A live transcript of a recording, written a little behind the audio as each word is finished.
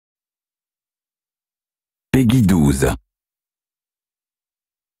Peggy 12.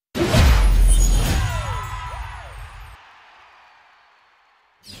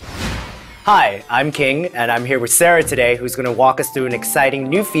 Hi, I'm King, and I'm here with Sarah today, who's going to walk us through an exciting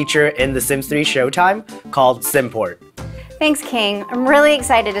new feature in The Sims 3 Showtime called Simport. Thanks, King. I'm really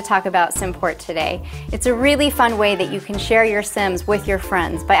excited to talk about Simport today. It's a really fun way that you can share your Sims with your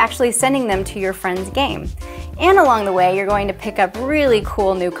friends by actually sending them to your friend's game. And along the way, you're going to pick up really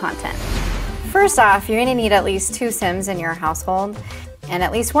cool new content. First off, you're going to need at least 2 Sims in your household, and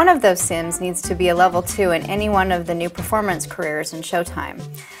at least one of those Sims needs to be a level 2 in any one of the new performance careers in Showtime.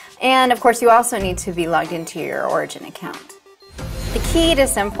 And of course, you also need to be logged into your Origin account. The key to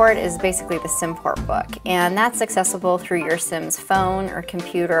Simport is basically the Simport book, and that's accessible through your Sim's phone or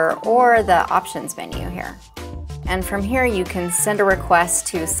computer or the options menu here. And from here you can send a request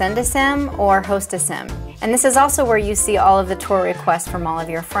to send a Sim or host a Sim. And this is also where you see all of the tour requests from all of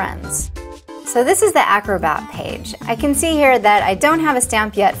your friends. So this is the Acrobat page. I can see here that I don't have a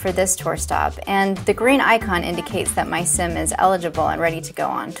stamp yet for this tour stop, and the green icon indicates that my Sim is eligible and ready to go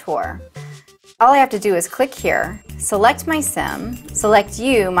on tour. All I have to do is click here, select my Sim, select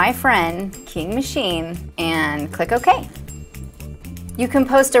you, my friend, King Machine, and click OK. You can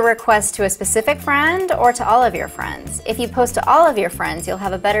post a request to a specific friend or to all of your friends. If you post to all of your friends, you'll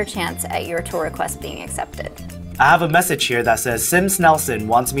have a better chance at your tour request being accepted. I have a message here that says Sims Nelson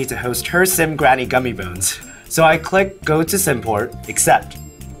wants me to host her Sim Granny Gummy Bones. So I click Go to Simport, Accept.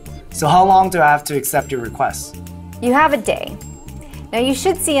 So how long do I have to accept your request? You have a day. Now you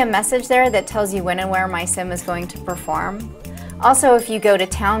should see a message there that tells you when and where my Sim is going to perform. Also, if you go to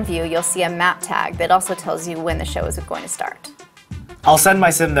Town View, you'll see a map tag that also tells you when the show is going to start. I'll send my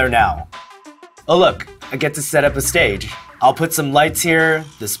Sim there now. Oh look, I get to set up a stage. I'll put some lights here,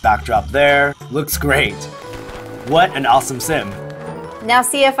 this backdrop there. Looks great. What an awesome Sim. Now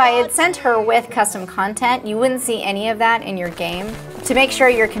see, if I had sent her with custom content, you wouldn't see any of that in your game. To make sure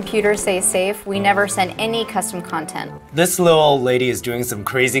your computer stays safe, we never send any custom content. This little old lady is doing some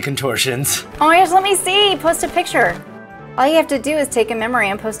crazy contortions. Oh my gosh, let me see! Post a picture. All you have to do is take a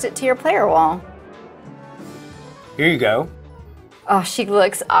memory and post it to your player wall. Here you go. Oh, she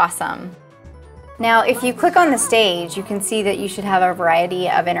looks awesome. Now, if you click on the stage, you can see that you should have a variety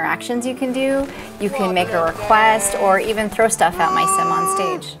of interactions you can do. You can make a request or even throw stuff at my Sim on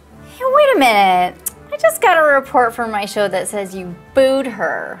stage. Hey, wait a minute. I just got a report from my show that says you booed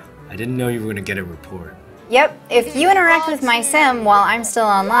her. I didn't know you were gonna get a report. Yep, if you interact with my Sim while I'm still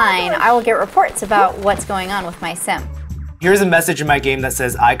online, I will get reports about what's going on with my Sim. Here's a message in my game that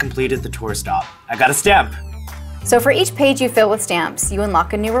says I completed the tour stop. I got a stamp. So for each page you fill with stamps, you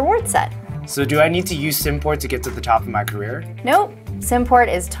unlock a new reward set. So do I need to use Simport to get to the top of my career? Nope, Simport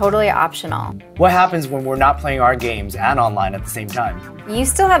is totally optional. What happens when we're not playing our games and online at the same time? You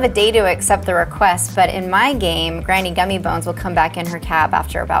still have a day to accept the request, but in my game, Granny Gummy Bones will come back in her cab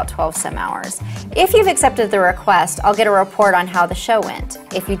after about 12 Sim hours. If you've accepted the request, I'll get a report on how the show went.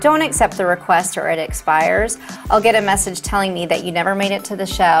 If you don't accept the request or it expires, I'll get a message telling me that you never made it to the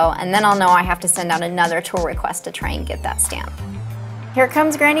show, and then I'll know I have to send out another tour request to try and get that stamp. Here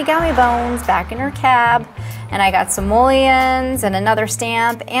comes Granny Gummy Bones back in her cab, and I got some mullions and another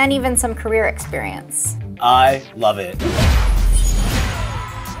stamp and even some career experience. I love it.